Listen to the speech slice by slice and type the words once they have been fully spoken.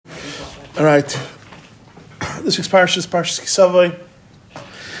All right. This week's Parshas Ki Savo.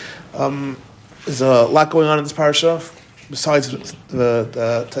 There's a lot going on in this parsha. Besides the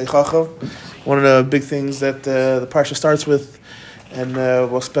Teichacha, one of the big things that the parsha starts with, and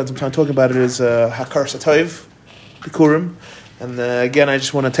we'll spend some time talking about it, is Hakar Satayv, Bikurim. And again, I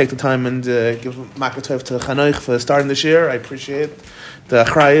just want to take the time and give Makar Tov to Chanoich for starting this year. I appreciate the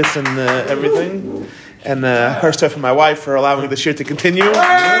achrayus and everything. And Hakar Tov for my wife for allowing this year to continue.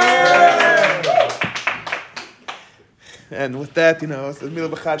 And with that, it's the Mila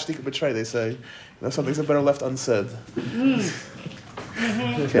B'chad Shtika B'tray, they say. Some things are better left unsaid.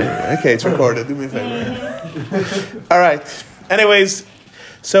 Okay, it's recorded. Do me a favor. All right. Anyways,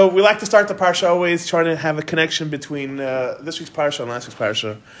 so we like to start the parsha always trying to have a connection between this week's parsha and last week's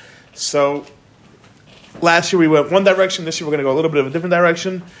parsha. So last year we went one direction. This year we're going to go a little bit of a different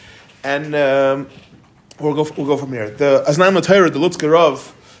direction, and we'll go from here. The Aznaim L'Torah, the Lutzke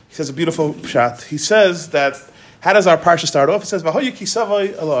Rav, he says a beautiful pshat. He says that, how does our parsha start off? It says V'hoya ki savo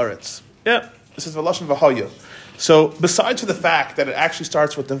el haaretz. Yeah, this is V'lashon V'hoya. So besides for the fact that it actually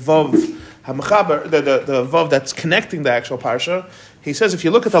starts with the vav hamachaber, the vav that's connecting the actual parsha, he says if you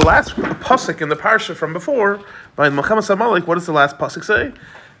look at the last pasuk in the parsha from before by Muhammad Samalik, what does the last pasuk say?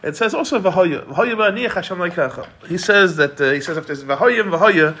 It says also V'hoya ba'aniach Hashem leikacha. He says if there's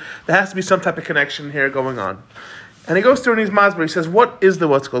V'hoya, there has to be some type of connection here going on. And he goes through in his masber. He says, what is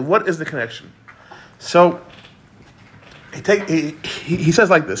the connection? So he says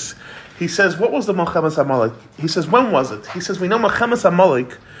like this. He says, what was the Melchemes Amalek? He says, when was it? He says, we know Melchemes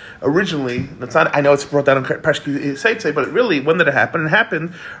Amalek originally, I know it's brought down in Parshas Ki Savo, but really, when did it happen? It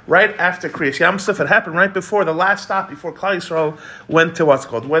happened right after Kriyas Yamsuf. It happened right before the last stop, before Klal Yisrael went to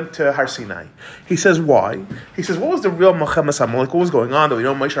Har Sinai. He says, why? He says, what was the real Melchemes Amalek? What was going on? Though we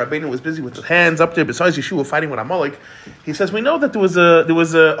know Moshe Rabbeinu was busy with his hands up there, besides Yeshua fighting with Amalek. He says, we know that there was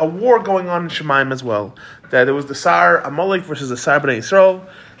a war going on in Shemaim as well. That there was the Sar Amalek versus the Sar Bnei Yisrael.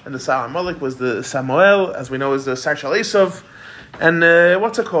 And the Sar Amalek was the Samuel, as we know, is the Sar Shal Esav. And and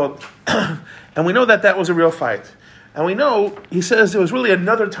we know that was a real fight. And we know, he says, there was really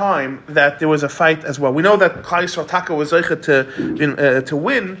another time that there was a fight as well. We know that Klal Yisrael Taka was zeicha to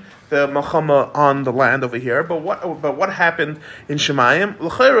win the Malchama on the land over here. But what happened in Shemayim?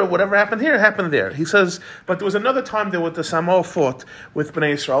 L'chayra, whatever happened here, happened there. He says, but there was another time there with the Samuel fought with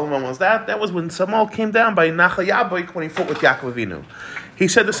Bnei Yisrael. And when was that? That was when Samuel came down by Nachal Yaboik when he fought with Yaakov Avinu. He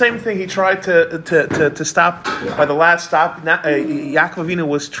said the same thing. He tried to stop by the last stop. Yaakov Avinu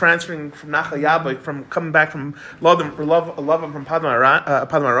was transferring from Nachal Yaboik, from coming back from Lavam from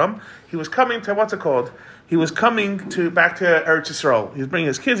Padmaram. He was coming to He was coming back to Eretz Yisrael. He was bringing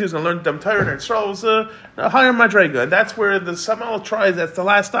his kids. He was going to learn Dam Torah in Eretz Yisrael. It was a higher madrega, and that's where the Samuel tries. That's the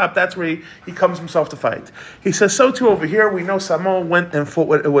last stop. That's where he comes himself to fight. He says so too over here. We know Samuel went and fought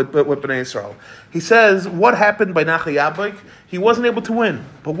with Bnei Yisrael. He says what happened by Nachal Yaboik. He wasn't able to win,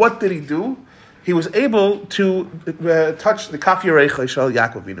 but what did he do? He was able to touch the Kaf Yereicha Shel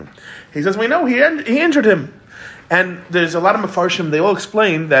Yaakov Avinu. He says we know he injured him. And there's a lot of Mefarshim, they all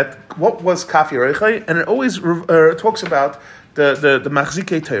explain that what was Kaf Yereicha, and it always talks about the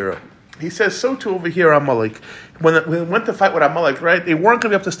Machzikei Torah. He says, so too over here, Amalek. When they went to fight with Amalek, right, they weren't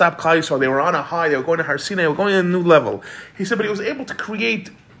going to be able to stop Klal Yisrael. They were on a high, they were going to Har Sinai, they were going to a new level. He said, but he was able to create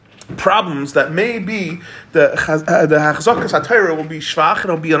problems that maybe the Hachzakas HaTorah will be shvach, and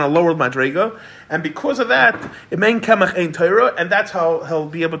it'll be on a lower madrega, and because of that, it may kemach ein Torah, and that's how he'll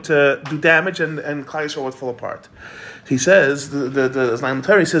be able to do damage, and Klal Yisrael will fall apart. He says, the Aznaim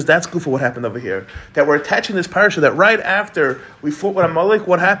L'Torah, he says, that's good for what happened over here. That we're attaching this parasha, that right after we fought with Amalek,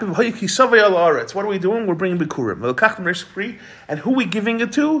 what happened? What are we doing? We're bringing Bikurim. And who are we giving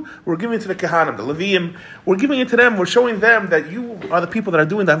it to? We're giving it to the Kehanim, the Leviim. We're giving it to them. We're showing them that you are the people that are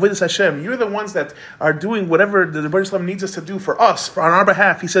doing the Avodas Hashem. You're the ones that are doing whatever the Rebbe Shalom needs us to do for us, on our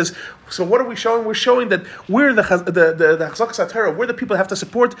behalf. He says, so what are we showing? We're showing that we're the Chazak Satorah. We're the people that have to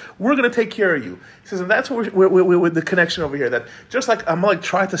support. We're going to take care of you. He says, and that's what we're the connection over here. That just like Amalek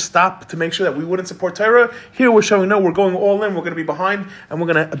tried to stop to make sure that we wouldn't support Torah, here we're showing, no, we're going all in. We're going to be behind, and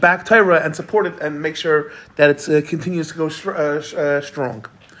we're going to back Torah and support it and make sure that it continues to go strong.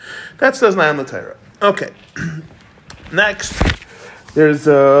 That's the Aznaim L'Torah. Okay. Next, there's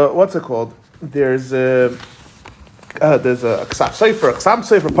what's it called? There's a Ksam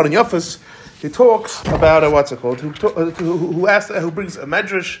Sefer, Paran Yafas. He talks about what's it called? Who brings a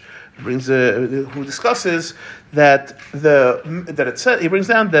medrash who discusses that it said, he brings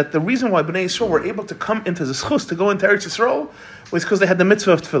down that the reason why Bnei Yisrael were able to come into the schus to go into Eretz Yisrael was because they had the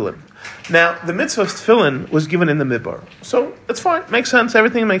mitzvah of tefillin. Now, the mitzvah of tefillin was given in the midbar, so it's fine, makes sense,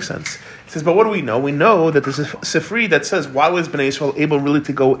 everything makes sense. He says, but what do we know? We know that there's a Sifri that says, why was Bnei Yisrael able really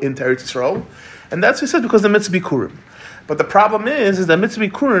to go into Eretz Yisrael? And that's what he says, because the mitzvah bikurim. But the problem is that mitzvah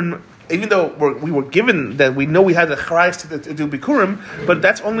bikurim, even though we were given that we know we had a charais to do bikurim, but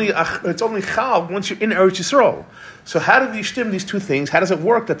it's only chal once you're in Eretz Yisrael. So how do these stem these two things? How does it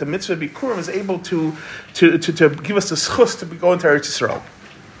work that the mitzvah bikurim is able to give us the schus to go into Eretz Yisrael?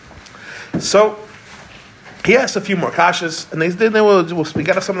 So he asked a few more kashas, and we'll speak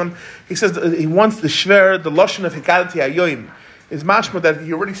out of some of them. He says he wants the shver, the lashon of hikadati hayoyim, is mashma that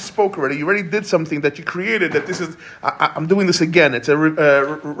you already spoke already, you already did something that you created, that this is, I'm doing this again, it's a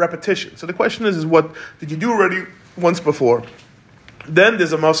repetition. So the question is what did you do already once before? Then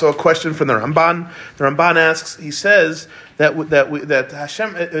there's also a question from the Ramban. The Ramban asks, he says that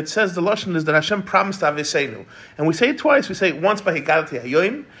Hashem, it says the lashon is that Hashem promised Aviseinu, and we say it twice. We say it once by Higadati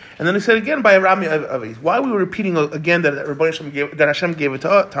Hayoim, and then he said again by Rami Avis. Why are we repeating again that Hashem gave it to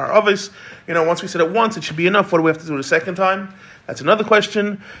our Avis? Once we said it once, it should be enough. What do we have to do the second time? That's another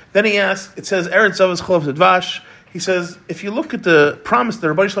question. Then he asks, it says Eretz Zavas Cholov Zedvash. He says, if you look at the promise that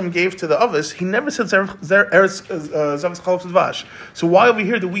Rabbi Shalom gave to the Avos, he never said Eretz Zavas Cholov Zedvash. So why over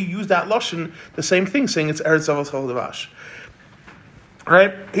here do we use that lashon, the same thing, saying it's Eretz Zavas Cholov Zedvash?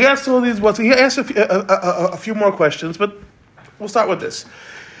 Right? He asked all these. He asked a few more questions, but we'll start with this.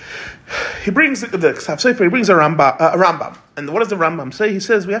 He brings the Ksav Sefer. He brings a Rambam, and what does the Rambam say? He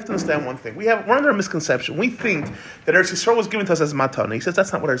says we have to understand one thing. We're under a misconception. We think that Eretz Yisrael was given to us as matana. He says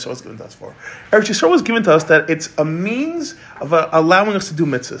that's not what Eretz Yisrael was given to us for. Eretz Yisrael was given to us that it's a means of allowing us to do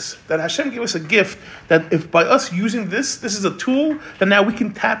mitzvahs. That Hashem gave us a gift. That if by us using this is a tool, then now we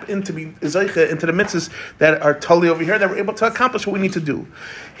can tap into the mitzvahs that are totally over here. That we're able to accomplish what we need to do.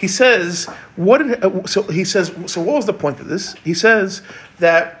 He says so what was the point of this? He says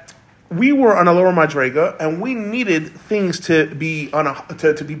that we were on a lower madrega, and we needed things to be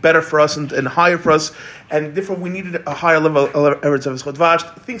to be better for us and higher for us, and therefore we needed a higher level of Eretz Zavas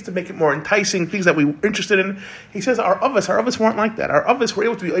Chodvash, things to make it more enticing, things that we were interested in. He says our avos weren't like that. Our avos were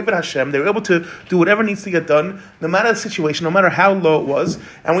able to be Oved Hashem. They were able to do whatever needs to get done, no matter the situation, no matter how low it was.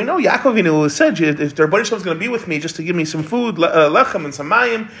 And we know Yaakov Avinu said, if the Rebbe Shalom is going to be with me just to give me some food, lechem and some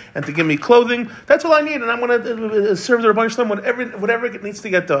mayim, and to give me clothing, that's all I need, and I'm going to serve the Rebbe Shalom whatever it needs to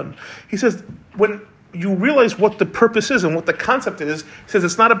get done. He says, when you realize what the purpose is and what the concept is, he says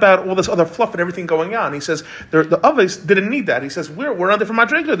it's not about all this other fluff and everything going on. He says the others didn't need that. He says we're on different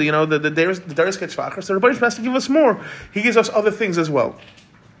madrega. The Darius gets shvachar, so everybody has to give us more. He gives us other things as well.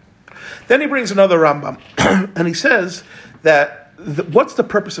 Then he brings another Rambam, and he says that what's the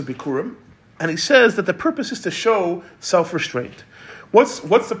purpose of Bikurim? And he says that the purpose is to show self-restraint. What's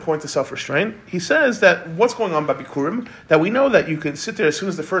the point of self-restraint? He says that what's going on by Bikurim, that we know that you can sit there as soon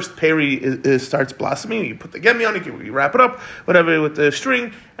as the first peri starts blossoming, you put the gemi on it, you wrap it up, whatever, with the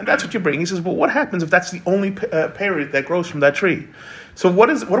string, and that's what you bring. He says, well, what happens if that's the only peri that grows from that tree? So what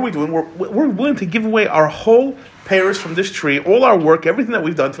are we doing? We're willing to give away our whole pears from this tree, all our work, everything that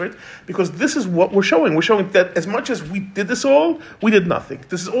we've done for it, because this is what we're showing. We're showing that as much as we did this all, we did nothing.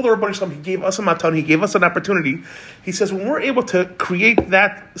 This is all the Rabbi Shalom. He gave us a matan. He gave us an opportunity. He says when we're able to create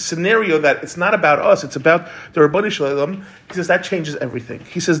that scenario that it's not about us, it's about the Rabbi Shalom, he says that changes everything.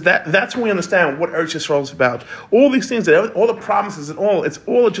 He says that's when we understand what Eretz Yisrael is about. All these things, all the promises and all, it's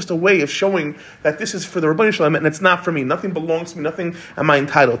all just a way of showing that this is for the Rabbi Shalom and it's not for me. Nothing belongs to me. Nothing am I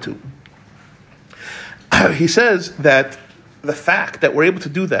entitled to. He says that the fact that we're able to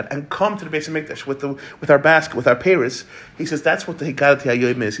do that and come to the Beis HaMikdash with our basket, with our pears, he says that's what the Higadati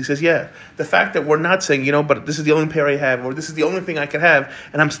Hayoim is. He says, the fact that we're not saying, but this is the only pear I have, or this is the only thing I can have,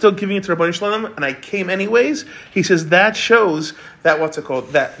 and I'm still giving it to Rabbi Shalom, and I came anyways, he says that shows that,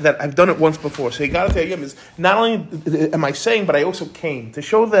 that I've done it once before. So Higadati Hayoim is not only am I saying, but I also came. To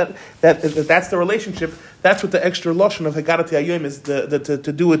show that that's the relationship, that's what the extra lashon of Higadati Hayoim is,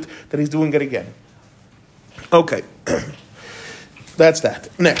 to do it, that he's doing it again. Okay, that's that.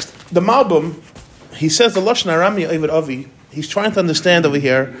 Next, the Malbim, he says the Lashon Arami Ovid Avi. He's trying to understand over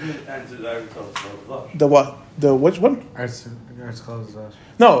here. The what? The which one?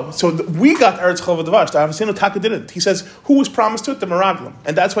 No, so we got Eretz Chol V'Davash. The Avosinu Taka didn't. He says who was promised to it? The Meraglim,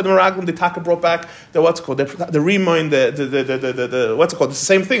 and that's why the Meraglim, the Taka brought back the Rimoin, the what's it called? It's the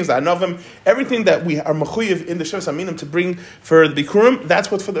same things. The Anovim, everything that we are mechuyev in the Shavas Aminim to bring for the Bikurim.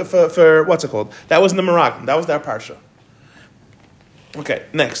 That's what for what's it called? That was in the Meraglim. That was their parsha. Okay,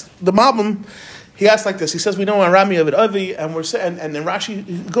 next the Malbim. he asked like this. He says, we know Arami of it Avi, and we're saying, and then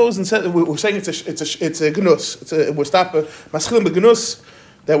Rashi goes and says, we're saying it's a gnus. We're stopping maschilim begnus.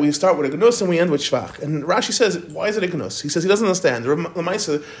 That we start with a gnus and we end with shvach. And Rashi says, why is it a gnus? He says he doesn't understand. The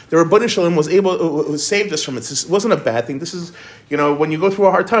Rabbi Shalom was saved us from it. It wasn't a bad thing. This is, when you go through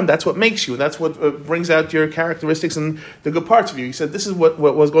a hard time, that's what makes you. That's what brings out your characteristics and the good parts of you. He said, this is what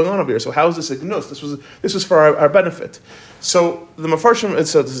was going on over here. So how is this a gnus? This was for our benefit. So the Mefarshim,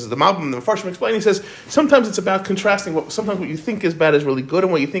 this is the Malbim, the Mefarshim explain, he says, sometimes it's about contrasting sometimes what you think is bad is really good,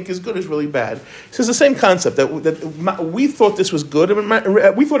 and what you think is good is really bad. He says the same concept, that we thought this was good,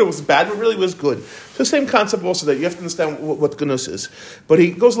 and we thought it was bad, but really was good. So the same concept also, that you have to understand what gnus is. But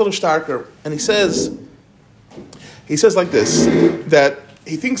he goes a little starker, and he says like this, that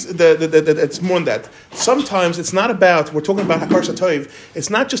he thinks that it's more than that. Sometimes it's not about, we're talking about Hakar Satoiv,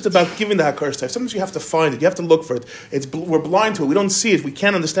 it's not just about giving the Hakar Satoiv. Sometimes you have to find it, you have to look for it. We're blind to it, we don't see it, we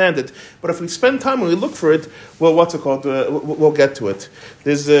can't understand it. But if we spend time and we look for it, well, what's it called? We'll get to it.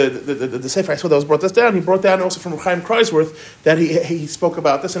 There's the Sefer I saw that was brought this down. He brought down also from Chaim Kreisworth that he spoke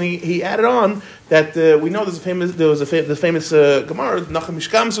about this, and he added on that we know there was a famous Gemara, Nachum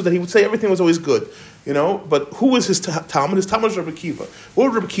Mishkamsu, that he would say everything was always good. But who was his Talmud? His Talmud was Rabbi Kiva. What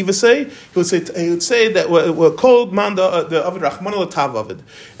would Rabbi Kiva say? He would say that we're called Manda the Avid Rachman Latav Avid.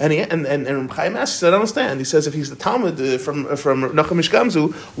 And Chaim asks, said, I don't understand. He says, if he's the Talmud from Nachum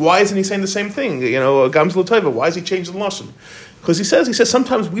Mishkamsu, why isn't he saying the same thing? Gamzu Latova. Why is he changing the lashon? Because he says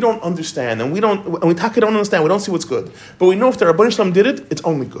sometimes we don't understand, and we don't understand, we don't see what's good. But we know if the Rabbi Shalom did it, it's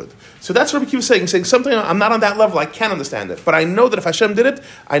only good. So that's what Rabbi Kiva is saying. He's saying something, I'm not on that level, I can't understand it. But I know that if Hashem did it,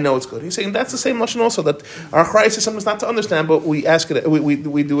 I know it's good. He's saying that's the same lashon also, that our Christ is something not to understand, but we ask it,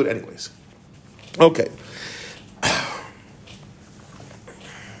 we do it anyways. Okay.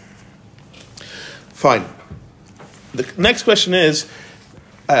 Fine. The next question is,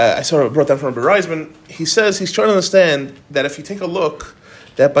 I sort of brought down from Rabbi Reisman. He says he's trying to understand that if you take a look,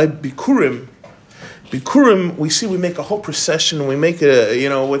 that by Bikurim, we make a whole procession, and we make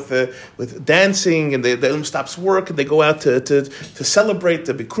with dancing, and the Ilm stops work, and they go out to celebrate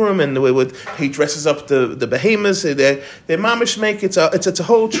the Bikurim, and he dresses up the behemoths. They mamish make it's a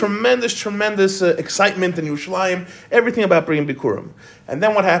whole tremendous excitement in Yerushalayim. Everything about bringing Bikurim, and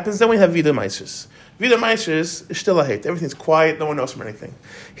then what happens? Then we have Vida Meisers. Vida Meisers is still a hate. Everything's quiet. No one knows from anything.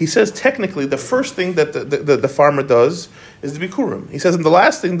 He says technically the first thing that the farmer does is the Bikurim. He says, and the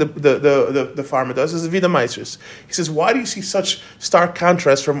last thing the farmer does is the Vida Meisers. He says, why do you see such stark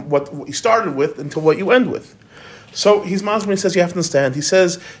contrast from what you started with until what you end with? So he's Masber, he says you have to understand. He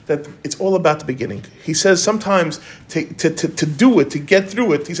says that it's all about the beginning. He says sometimes to do it, to get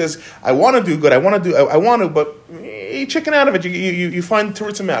through it, he says, I want to do good, I want to, but you chicken out of it. You find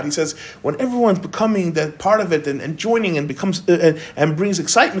Terutzim out. He says when everyone's becoming that part of it and joining and becomes and brings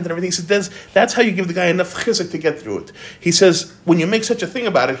excitement and everything, he says that's how you give the guy enough chizuk to get through it. He says when you make such a thing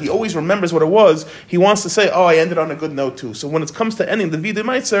about it, he always remembers what it was. He wants to say, oh, I ended on a good note too. So when it comes to ending the Vida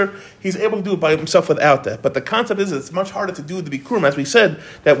Meitzer, he's able to do it by himself without that. But the concept is it's much harder to do the Bikurim, as we said,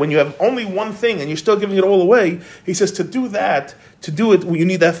 that when you have only one thing and you're still giving it all away, he says to do it, you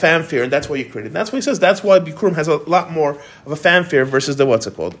need that fanfare, and that's why you created. And that's why he says that's why Bikurim has a lot more of a fanfare versus the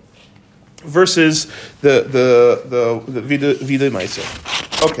versus the Vida Meiser.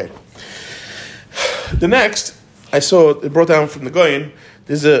 Okay. The next I saw it brought down from the Goyin.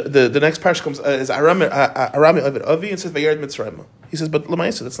 There's the next parsha comes is Arami Ovid Avi and says Vayered Mitzrayim. He says, but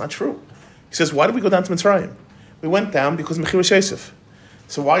Lamaisa, that's not true. He says, why did we go down to Mitzrayim? We went down because of Mechira Shesef.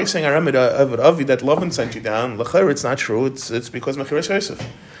 So why are you saying Arami Ovid Avi that Lavan sent you down? L'chair, it's not true. It's because of Mechira Shesef.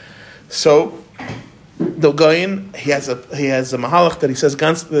 So the Goyin, he has a mahalach that he says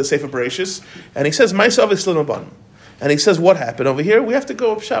Gans Sefer Bereshis, and he says Ma'asav Islam Abanim. And he says, what happened over here? We have to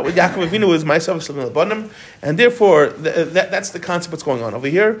go shot with Yaakov Avinu is Ma'asav Islam Abanim, and therefore that's the concept what's going on over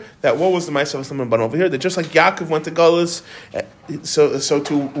here. That what was the Ma'asav Islam Abanim over here? That just like Yaakov went to Galus, so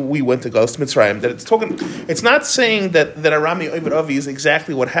too we went to Galus to Mitzrayim. That it's not saying that Arami Ovid Avi is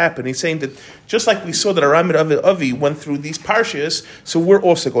exactly what happened. He's saying that just like we saw that Arami Ovid Avi went through these parshas, so we're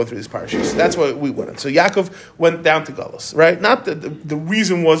also going through these parshas. That's why we went. So Yaakov went down to Galus, right? Not the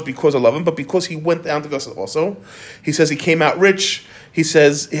reason was because of Lavan, but because he went down to Galus also. He says he came out rich. He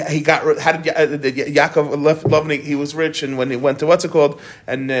says he got. How did Yaakov left Lavan? He was rich, and when he went to what's it called,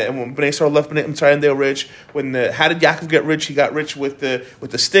 and when Bnei Yisrael left Bnei Mitzrayim, they were rich. How did Yaakov get rich? He got rich with the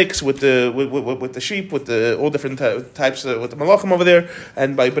sticks, with the sheep, with the all different types, with the malachim over there.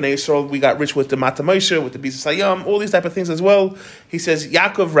 And by Bnei Yisrael, we got rich with the Mata Moshe, with the Bisa Sayam, all these type of things as well. He says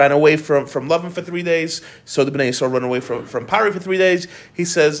Yaakov ran away from Lavan for 3 days, so the Bnei Yisrael ran away from Pari for 3 days. He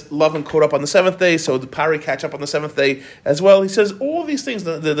says Lavan caught up on the 7th day, so the Pari catch up on the 7th day as well. He says all all these things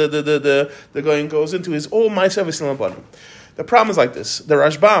the going goes into is all my service in the The problem is like this. The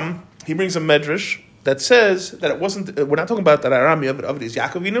Rashbam, he brings a medrash that says that it wasn't, we're not talking about that Arami of these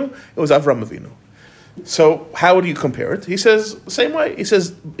Yaakov Avinu, it was Avram Avinu. So how would you compare it? He says the same way. He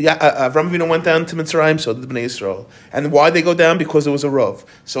says Avram Avinu went down to Mitzrayim, so did Bnei Yisrael. And why they go down? Because there was a rov.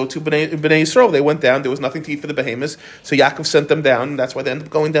 So to Bnei Yisrael, they went down. There was nothing to eat for the behemoths. So Yaakov sent them down. And that's why they ended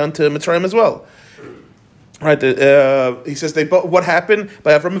up going down to Mitzrayim as well. Right? He says what happened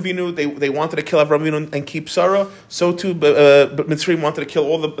by Avram Avinu? They wanted to kill Avram Avinu and keep Sarah. So too, Mitzrayim wanted to kill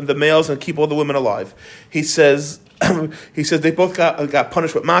all the males and keep all the women alive. He says. He says they both got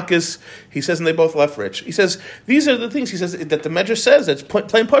punished with Makis. He says, and they both left rich. He says these are the things. He says that the Medrash says it's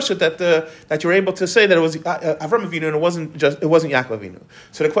plain pashut that you're able to say that it was Avram Avinu and it wasn't Yaakov Avinu.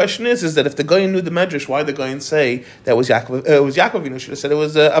 So the question is that if the Goyen knew the Medrash, why did the Goyen say that it was Yaakov Avinu? Should have said it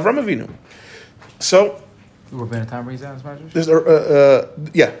was Avram Avinu. So. Rabbi Tam brings down his Medrash.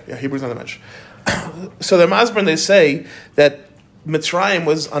 He brings down the Medrash. So the Masbrin, they say that Mitzrayim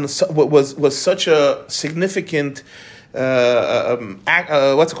was such a significant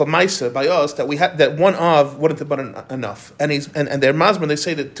what's it called Maisa by us that we had that one of wouldn't have been enough. And their Masbrin, they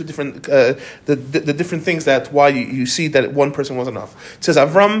say that two different the different things that why you see that one person was enough. It says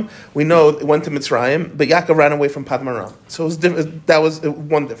Avram, we know went to Mitzrayim, but Yaakov ran away from Padmaram. So that was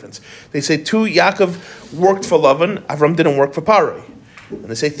one difference. They say 2, Yaakov worked for Lavan, Avram didn't work for Parai. And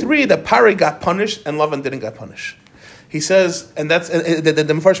they say 3, that Parai got punished and Lavan didn't get punished. He says, and that's the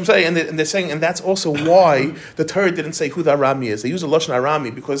Mefarshim say, and they're saying, and that's also why the Torah didn't say who the Arami is. They use a lashon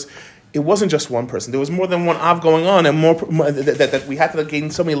Arami because it wasn't just one person. There was more than one Av going on, and more that we had to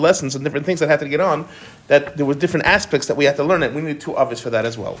gain so many lessons and different things that had to get on. That there were different aspects that we had to learn, and we needed 2 Avos for that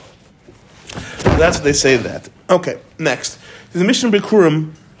as well. So that's what they say that. Okay, next, the Mishnah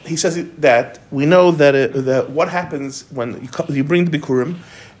Bikurim. He says that we know that what happens when you bring the Bikurim.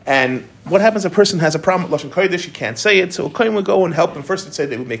 And what happens? A person has a problem with Lashon Kodesh, he can't say it, so a Kohen would go and help him. First, it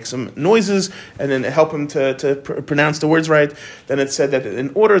said they would make some noises, and then help him to pronounce the words right. Then it said that in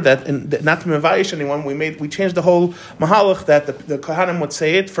order that not to mevayish anyone, we changed the whole mahalach that the Kohanim would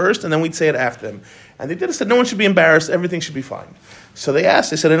say it first, and then we'd say it after them. And they did it, said no one should be embarrassed, everything should be fine. So they asked,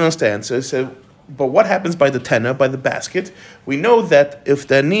 they said, I don't understand. So they said, but what happens by the tenna, by the basket? We know that if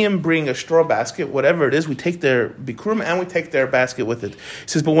the Aniyim bring a straw basket, whatever it is, we take their bikurim and we take their basket with it. He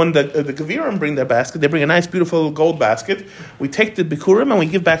says, but when the Gevirim bring their basket, they bring a nice, beautiful gold basket. We take the bikurim and we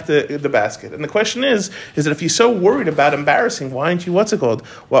give back the basket. And the question is that if you're so worried about embarrassing, why aren't you, why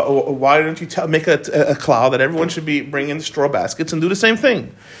don't you make a cloud that everyone should be bringing the straw baskets and do the same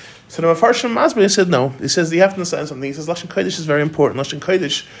thing? So the Mefarshim Masbri said no. He says you have to understand something. He says Lashon Kodesh is very important. Lashon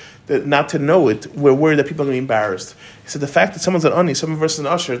Kodesh, not to know it, we're worried that people are going to be embarrassed. He said the fact that someone's an ani, someone versus an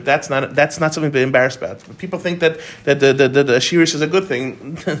usher, that's not something to be embarrassed about. When people think that the shirish is a good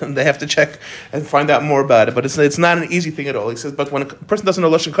thing, they have to check and find out more about it. But it's not an easy thing at all. He says, but when a person doesn't know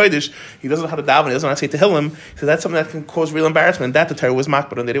Lashon Kodesh, he doesn't know how to daven, he doesn't know how to say Tehillim, so that's something that can cause real embarrassment. That the Torah was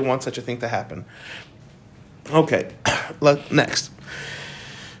makbid, and they didn't want such a thing to happen. Okay, next.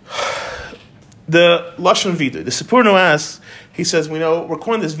 The Lashon Vidoy. The Sipurno asks, he says, we know, we're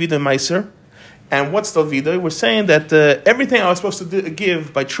calling this Vidoy Meiser. And what's the Vidoy? We're saying that everything I was supposed to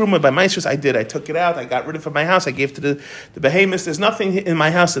give by Truma, by Meisers, I did. I took it out. I got rid of it from my house. I gave to the behemoths. There's nothing in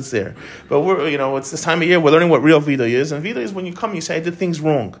my house that's there. But it's this time of year, we're learning what real Vidoy is. And Vidoy is when you come, you say, I did things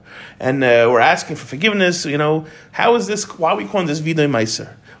wrong. And we're asking for forgiveness. How is this, why are we calling this Vidoy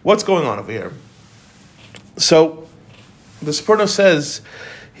Meiser? What's going on over here? So, the Sipurno says,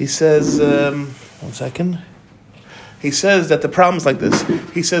 he says, one second. He says that the problem is like this.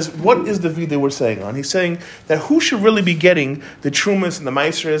 He says, what is the vidah we're saying on? He's saying that who should really be getting the trumas and the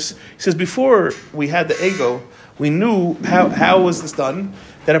maestras? He says, before we had the ego, we knew how was this done?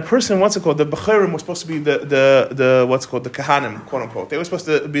 That a person, the Bechirim was supposed to be the what's called the Kahanim, quote unquote. They were supposed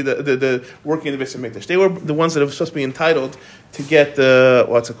to be the working in the Beis HaMikdash. They were the ones that were supposed to be entitled to get the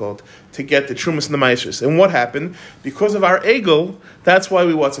Trumas and the Maestras. And what happened? Because of our ego, that's why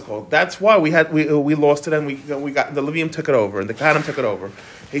that's why we lost it, and we got the Levium took it over and the Kahanim took it over.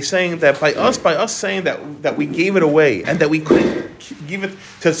 He's saying that by us saying that we gave it away and that we couldn't give it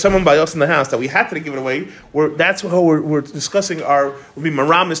to someone by us in the house, that we had to give it away, that's how we're discussing would be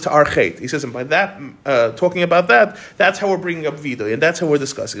maramis to our chait. He says, and by that, talking about that, that's how we're bringing up vidoy, and that's how we're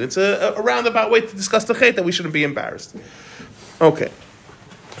discussing. It's a roundabout way to discuss the chait that we shouldn't be embarrassed. Okay,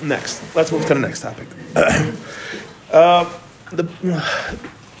 next. Let's move to the next topic.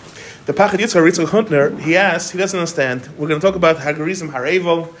 The Pachad Yitzchak Ritzchak Huntner, he asks, he doesn't understand. We're going to talk about Hagarizim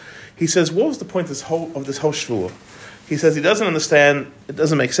Harevel. He says, what was the point of this whole shvuah? He says he doesn't understand. It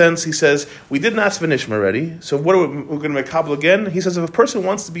doesn't make sense. He says we did not Nishma already. So what are we're going to make Kabbalah again? He says if a person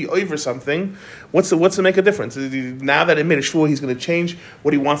wants to be over something, what's to make a difference? Now that he made a shul, he's going to change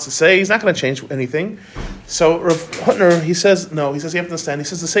what he wants to say. He's not going to change anything. So Rav Hutner, he says no. He says you have to understand. He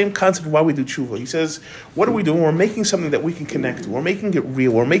says the same concept of why we do tshuva. He says what are we doing? We're making something that we can connect to. We're making it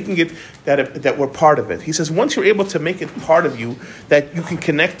real. We're making it that we're part of it. He says once you're able to make it part of you, that you can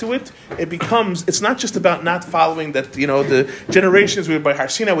connect to it, it's not just about not following that, the generations we were by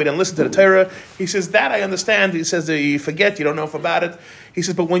Harsina, we didn't listen to the Torah. He says that I understand. He says that you forget, you don't know about it. He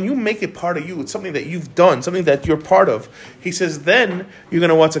says, but when you make it part of you, it's something that you've done, something that you're part of. He says, then you're going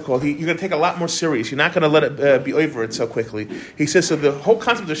to, you're going to take a lot more serious. You're not going to let it be over it so quickly. He says, so the whole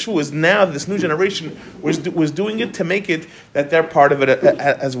concept of shul is now this new generation was doing it to make it that they're part of it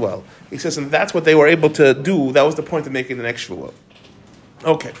as well. He says, and that's what they were able to do. That was the point of making the next shul.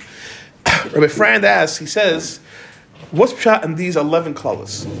 Okay. Rabbi Frand asks, he says, what's pshat in these 11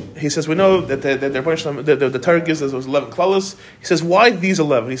 klalas? He says, we know that the Torah gives us those 11 klalas. He says, why these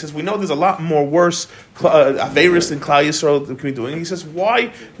 11? He says, we know there's a lot more worse averis than Klal Yisrael can be doing. He says,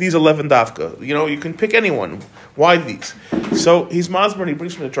 why these 11 dafka? You can pick anyone. Why these? So he's Masber, and he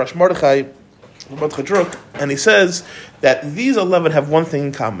brings from the Drash Mordechai, and he says that these 11 have one thing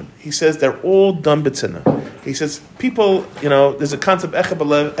in common. He says they're all done b'tzina. He says people, there's a concept echad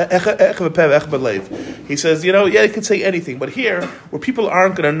b'lev. He says, you can say anything, but here, where people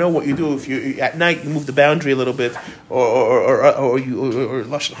aren't going to know what you do if you at night you move the boundary a little bit, or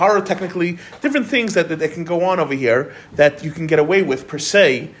lashon hara technically, different things that can go on over here that you can get away with per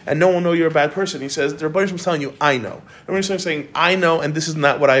se, and no one will know you're a bad person. He says the Rabbi is telling you, I know. And we're saying, I know, and this is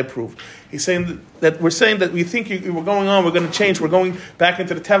not what I approve. He's saying that we're saying that we think we're going on, we're going to change, we're going back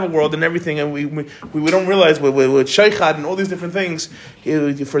into the Teva world and everything, and we don't realize with Sheikhad and all these different things,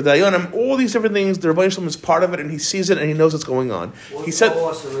 for Dayanim, all these different things, the Rabbi is part of it, and he sees it and he knows what's going on. He said,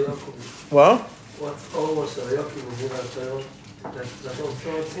 well? If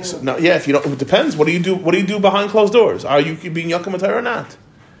you don't, it depends. What do you do? What do you do behind closed doors? Are you being Yakum Atayr or not?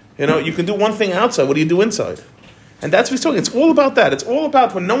 You can do one thing outside. What do you do inside? And that's what he's talking. It's all about that. It's all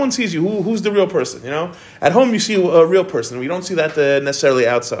about when no one sees you, who's the real person, At home you see a real person. We don't see that necessarily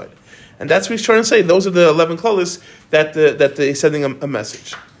outside. And that's what he's trying to say. Those are the 11 klalas that he's sending a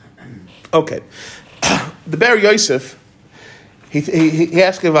message. Okay. The Bar Yosef, he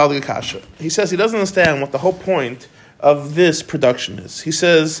asked Givaldi Kasha. He says he doesn't understand what the whole point of this production is. He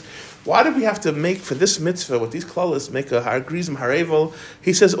says, why did we have to make for this mitzvah with these klalas, make a hargrizim harevel?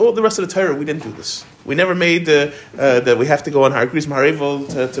 He says, all the rest of the Torah, we didn't do this. We never made that we have to go on hargrizim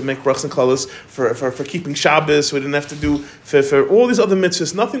harevel to make brachas and klalas for keeping Shabbos. We didn't have to do for all these other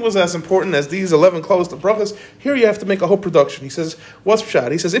mitzvahs. Nothing was as important as these 11 klalas to brachas. Here you have to make a whole production. He says, what's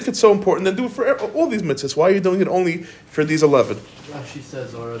pshat? He says, if it's so important, then do it for all these mitzvahs. Why are you doing it only for these 11? She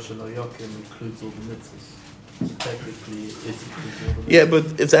says, Orosh and Yokim includes all the mitzvahs. Technically, yeah,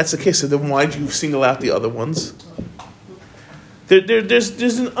 but if that's the case, then why do you single out the other ones?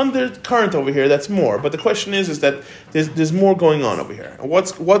 There's an undercurrent over here that's more, but the question is that there's more going on over here. And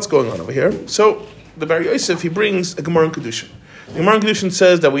what's going on over here? So the Bar Yosef, he brings a Gemara in Kedushin. The Gemara in Kedushin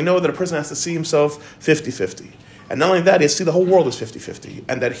says that we know that a person has to see himself 50-50. And not only that, he has to see the whole world as 50-50.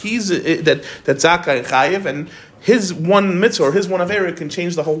 And that he's that Zakah and Chayev, and his one mitzvah or his one avera can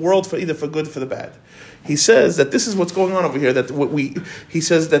change the whole world for either for good or for the bad. He says that this is what's going on over here. He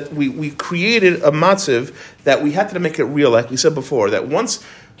says that we created a matziv that we had to make it real, like we said before. That once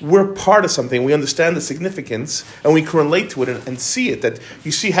we're part of something, we understand the significance, and we can relate to it and see it. That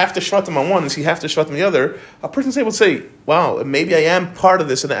you see half the shvatim on one and see half the shvatim on the other. A person will say, "Wow, maybe I am part of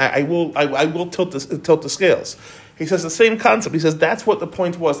this, and I will tilt the scales." He says the same concept. He says that's what the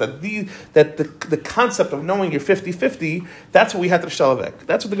point was, that the concept of knowing you're 50-50, that's what we had to shalavek.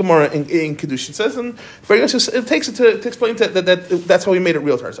 That's what the Gemara in Kedushin says, and it takes it to explain that's how we made it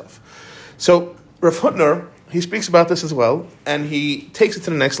real to ourselves. So Rav Hutner, he speaks about this as well, and he takes it to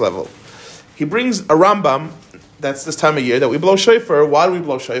the next level. He brings a Rambam, that's this time of year, that we blow shofar. Why do we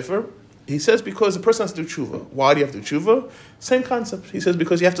blow shofar? He says because the person has to do tshuva. Why do you have to do tshuva? Same concept. He says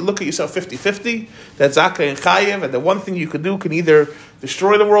because you have to look at yourself 50-50, that zakah and chayev, and the one thing you could do can either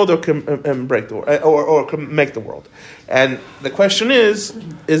destroy the world or can break the world, or can make the world. And the question is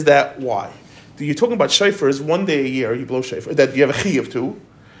that why? You're talking about shofars one day a year, you blow shofar, that you have a chiyuv to,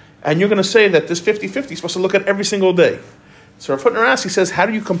 and you're going to say that this 50-50 is supposed to look at every single day. So Rav Hutner asks, he says, how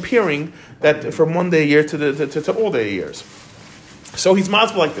are you comparing that from one day a year to all day years? So he's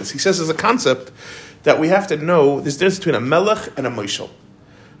mazbel like this. He says there's a concept that we have to know. There's a difference between a melech and a moshel.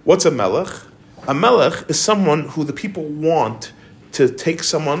 What's a melech? A melech is someone who the people want to take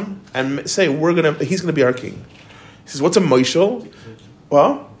someone and say he's going to be our king. He says, what's a moishel?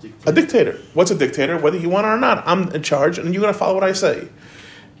 Well, a dictator. What's a dictator? Whether you want it or not, I'm in charge, and you're going to follow what I say.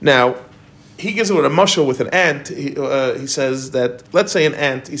 Now, he gives it a mushal with an ant. He says that, let's say an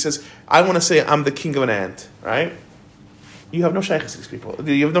ant. He says, I want to say I'm the king of an ant, right? You have no shaykhs to these people.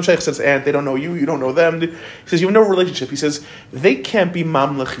 You have no shaykhs to this ant. They don't know you. You don't know them. He says, you have no relationship. He says, they can't be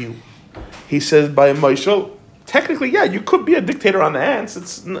mamlech you. He says, by a moshel, technically, yeah, you could be a dictator on the ants.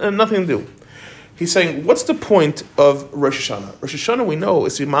 It's nothing to do. He's saying, what's the point of Rosh Hashanah? Rosh Hashanah, we know,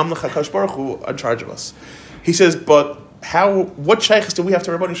 is the Mamlech HaKadosh Baruch Hu in charge of us. He says, but what shaykhs do we have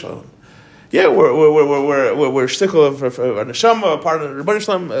to Rabbi Shalom? Yeah, we're shtickle of a neshama, a part of the Rabbi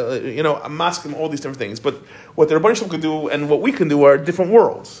Shalom, I'm masking all these different things. But what the Rabbi Shalom can do and what we can do are different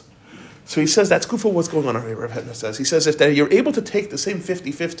worlds. So he says that's good for what's going on here, Rav Hedner says. He says that you're able to take the same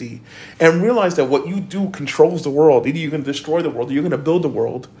 50-50 and realize that what you do controls the world. Either you're going to destroy the world or you're going to build the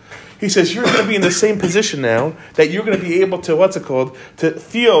world. He says you're going to be in the same position now that you're going to be able to, to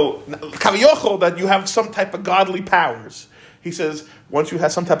feel that you have some type of godly powers. He says, once you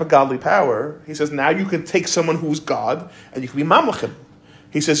have some type of godly power, he says, now you can take someone who's God and you can be mamlechim.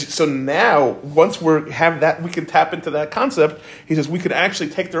 He says, so now, once we have that, we can tap into that concept. He says, we could actually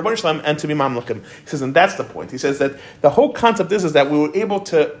take the Rabbi Shalom and to be mamlechim. He says, and that's the point. He says that the whole concept is that we were able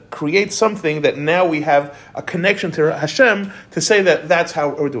to create something that now we have a connection to Hashem to say that that's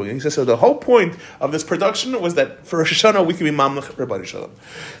how we're doing it. He says, so the whole point of this production was that for Rosh Hashanah, we can be mamlech Rabbi Shalom.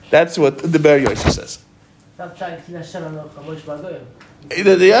 That's what the Ber Yosef says. Yeah.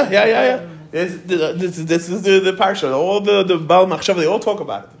 This is the parsha. All the Baal Machshav, they all talk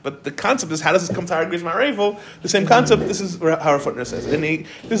about it. But the concept is, how does this come to our Grish Ma'arevel? The same concept. This is how our footnote says. And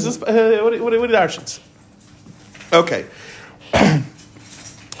this is what did Arshins? Okay. The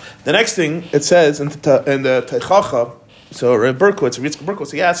next thing it says in the Teichacha. So Rabbi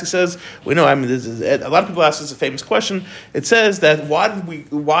Berkowitz, he asks, he says, we know, this is, a lot of people ask this a famous question. It says that why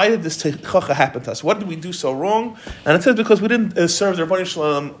did this teichacha happen to us? What did we do so wrong? And it says because we didn't serve the Rabbi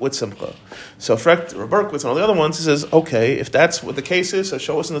Shalom with simcha. So Rabbi Berkowitz and all the other ones, he says, okay, if that's what the case is, so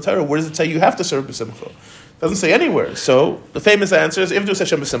show us in the Torah, where does it say you have to serve with simcha? It doesn't say anywhere. So the famous answer is Ivdu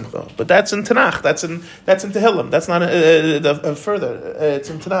Hashem b'simcha. But that's in Tanakh. That's in Tehillim. That's not further. It's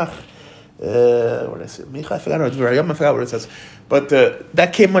in Tanakh. What did I say? I forgot what it says. But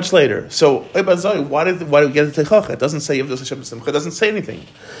that came much later. So, why did we get the Teichacha? It doesn't say Yivdos Hashem B'Simcha. It doesn't say anything.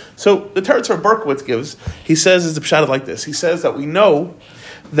 So, the Teretz Rav Berkowitz gives, he says, is the pshat like this. He says that we know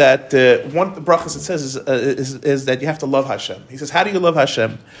that one of the brachas it says is that you have to love Hashem. He says, how do you love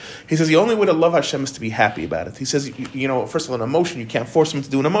Hashem? He says, the only way to love Hashem is to be happy about it. He says, first of all, an emotion, you can't force him to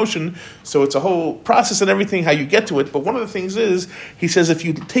do an emotion, so it's a whole process and everything, how you get to it. But one of the things is, he says, if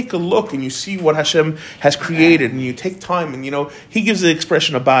you take a look and you see what Hashem has created, and you take time, and he gives the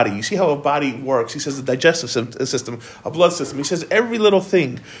expression of body. You see how a body works. He says the digestive system, a blood system. He says every little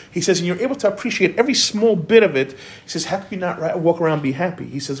thing. He says, and you're able to appreciate every small bit of it. He says, how can you not walk around and be happy?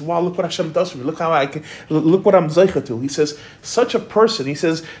 He says, wow, look what Hashem does for me. Look what I'm zeicha to. He says, such a person, he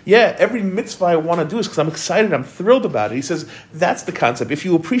says, yeah, every mitzvah I want to do is because I'm excited, I'm thrilled about it. He says, that's the concept. If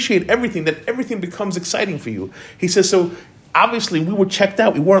you appreciate everything, then everything becomes exciting for you. He says, so obviously we were checked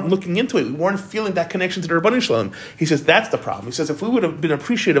out. We weren't looking into it. We weren't feeling that connection to the Rabbi Shalom. He says, that's the problem. He says, if we would have been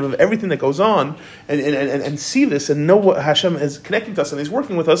appreciative of everything that goes on and see this and know what Hashem is connecting to us and He's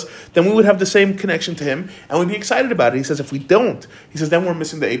working with us, then we would have the same connection to Him and we'd be excited about it. He says, if we don't, he says, then we're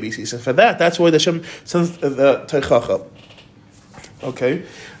missing the ABC. He says, for that's why the Hashem sends the Teichacha. Okay,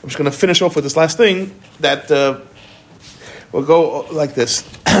 I'm just going to finish off with this last thing that we'll go like this.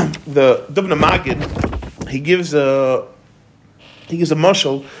 The Dubna Magid, he gives a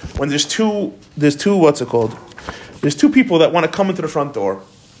mashal when there's two There's two people that want to come into the front door,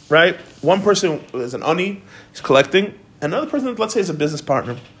 right? One person is an ani, he's collecting. Another person, let's say, is a business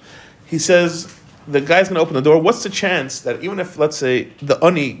partner. He says, the guy's going to open the door. What's the chance that even if, let's say, the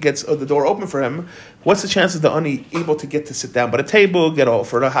ani gets the door open for him, what's the chances the ani able to get to sit down by the table, get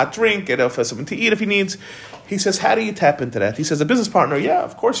offered a hot drink, get offered something to eat if he needs? He says, how do you tap into that? He says, a business partner, yeah,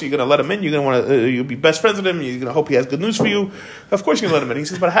 of course you're going to let him in. You're going to want to, you'll be best friends with him. You're going to hope he has good news for you. Of course you're going to let him in. He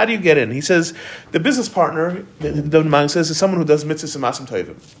says, but how do you get in? He says, the business partner, the man says, is someone who does mitzvahs and masim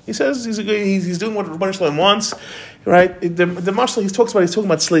tovim. He says he's doing what Rabbi Shalom wants, right? The mashal he's talking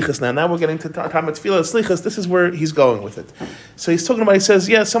about slichas now. Now we're getting to time at tefillah slichas. This is where he's going with it. So he's talking about, he says,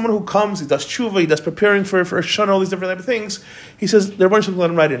 yeah, someone who comes, he does tshuva, he does preparing for a shana, all these different type of things. He says, the Rabbi Shalom let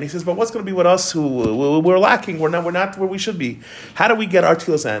him right in. He says, but what's going to be with us who we're lacking? We're not where we should be. How do we get our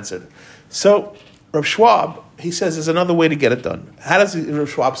tefillas answered? So Rav Schwab, he says, there's another way to get it done. How does Rav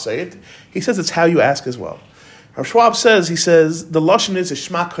Schwab say it? He says it's how you ask as well. Rav Schwab says, he says, the lashon is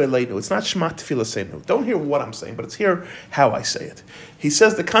shma koleinu. It's not shma tefillah. Don't hear what I'm saying, but it's hear how I say it. He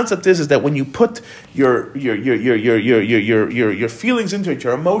says the concept is that when you put your feelings into it,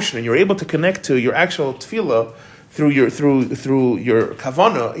 your emotion, and you're able to connect to your actual tefillah through your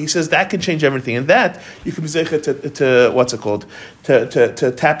kavanah, he says that can change everything, and that you can be zeicha to what's it called,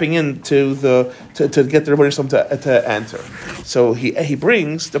 to tapping into to get the Rebbe to answer. So he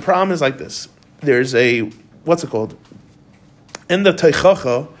brings, the problem is like this. There's a what's it called? In the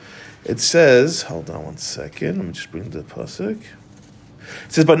Teichacha, it says, hold on one second, let me just bring the pasuk.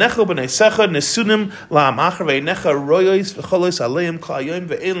 It says, "Banecha b'neisecha nesunim la'amachar ve'necha royos v'cholos aleim k'ayom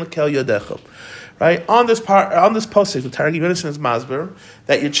ve'en l'kel yodecha." Right, on this pasuk, the Targum Yonason is masber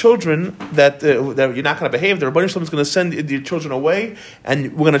that your children that you're not going to behave. The Rebbe Shalom is going to send your children away,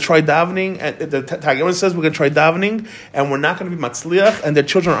 and we're going to try davening. And the Targum Yonason says we're going to try davening, and we're not going to be matzliach, and their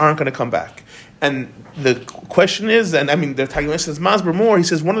children aren't going to come back. And the question is, and I mean, the Targum says masber more. He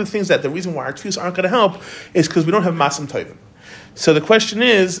says one of the things that the reason why our tefillos aren't going to help is because we don't have masim tovim. So the question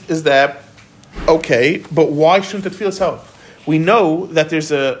is that okay, but why shouldn't the tefillos help? We know that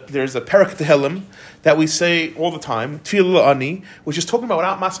there's a parak tehillim that we say all the time, tefillah ani, which is talking about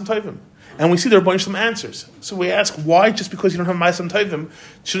without masim tovim. And we see the Rebbe Shalom answers. So we ask, why just because you don't have masim tovim,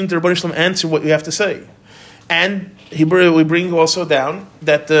 shouldn't the Rebbe Shalom answer what you have to say? And we bring also down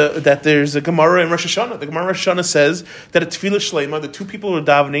that there's a Gemara in Rosh Hashanah. The Gemara in Rosh Hashanah says that a tefillah shleima, the two people who are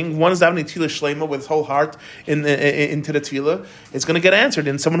davening, one is davening tefillah shleima with his whole heart into the tefillah, it's going to get answered.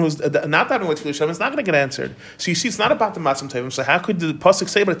 And someone who's not davening with tefillah shleima is not going to get answered. So you see, it's not about the masim tovim. So how could the pasuk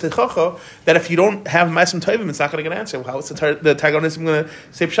say about the techacha that if you don't have masim tovim, it's not going to get answered? Well, how is the Targum going to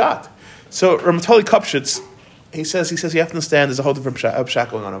say pshat? So Ramatali Kopshitz, he says you have to understand there's a whole different pshat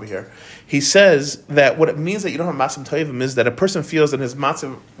going on over here. He says that what it means that you don't have masim tovim is that a person feels in his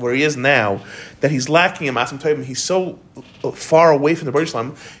matzav where he is now that he's lacking in masim tovim. He's so far away from the Rebbe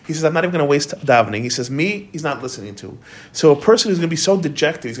Shalom. He says, I'm not even going to waste davening. He says, he's not listening to. So a person who's going to be so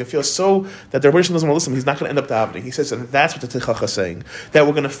dejected, he's going to feel so that the Rebbe Shalom doesn't want to listen, he's not going to end up davening. He says, and that's what the Teichacha is saying, that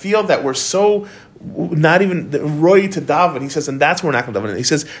we're going to feel that we're so not even roy to daven. He says, and that's where we're not going to daven. He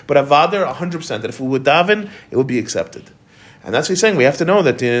says, but avader 100%, that if we would daven, it would be accepted. And that's what he's saying. We have to know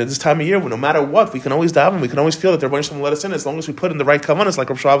that this time of year, no matter what, we can always daven. We can always feel that the Rebbe Shalom will let us in as long as we put in the right kavanas, like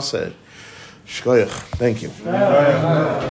Rav Schwab said. Shkoyach. Thank you.